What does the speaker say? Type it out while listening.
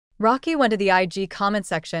Rocky went to the IG comment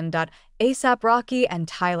section. ASAP Rocky and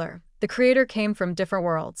Tyler, the creator, came from different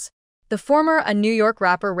worlds. The former a New York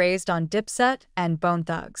rapper raised on Dipset and Bone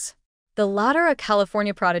Thugs. The latter a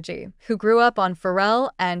California prodigy who grew up on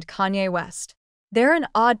Pharrell and Kanye West. They're an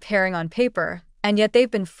odd pairing on paper, and yet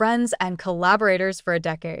they've been friends and collaborators for a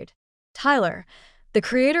decade. Tyler, the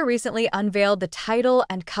creator, recently unveiled the title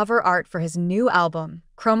and cover art for his new album,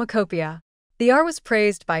 CHROMAKOPIA. The art was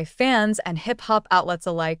praised by fans and hip-hop outlets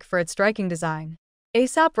alike for its striking design.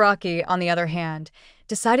 ASAP Rocky, on the other hand,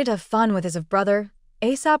 decided to have fun with his brother.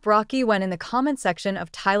 ASAP Rocky went in the comment section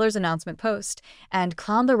of Tyler's announcement post and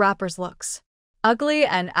clowned the rapper's looks. Ugly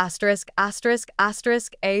and ****ABLOL,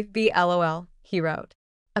 he wrote.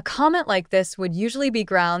 A comment like this would usually be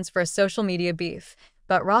grounds for a social media beef,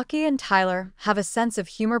 but Rocky and Tyler have a sense of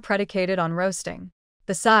humor predicated on roasting.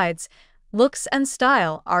 Besides, looks and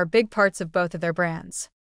style are big parts of both of their brands.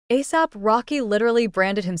 ASAP Rocky literally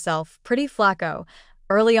branded himself Pretty Flacco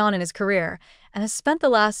early on in his career and has spent the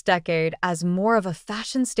last decade as more of a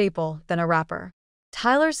fashion staple than a rapper.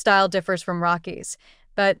 Tyler's style differs from Rocky's,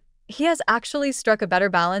 but he has actually struck a better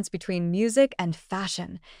balance between music and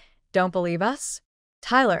fashion. Don't believe us?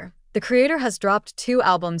 Tyler, the creator, has dropped 2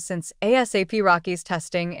 albums since ASAP Rocky's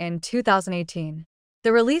testing in 2018.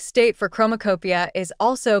 The release date for CHROMAKOPIA is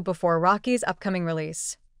also before Rocky's upcoming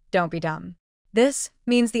release. Don't be dumb. This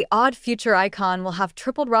means the odd future icon will have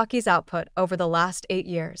tripled Rocky's output over the last 8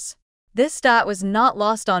 years. This stat was not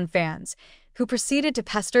lost on fans, who proceeded to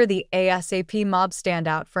pester the ASAP mob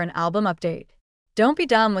standout for an album update. Don't Be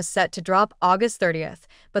Dumb was set to drop August 30th,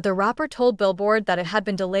 but the rapper told Billboard that it had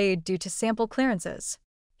been delayed due to sample clearances.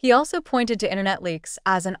 He also pointed to internet leaks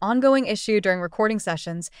as an ongoing issue during recording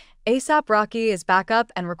sessions. ASAP Rocky is back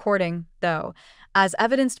up and recording, though, as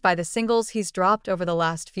evidenced by the singles he's dropped over the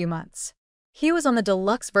last few months. He was on the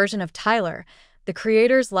deluxe version of Tyler, the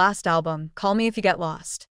creator's last album, Call Me If You Get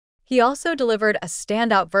Lost. He also delivered a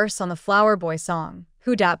standout verse on the Flower Boy song,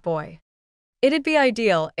 Who Dat Boy. It'd be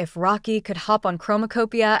ideal if Rocky could hop on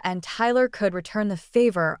CHROMAKOPIA and Tyler could return the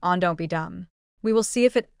favor on Don't Be Dumb. We will see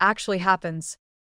if it actually happens.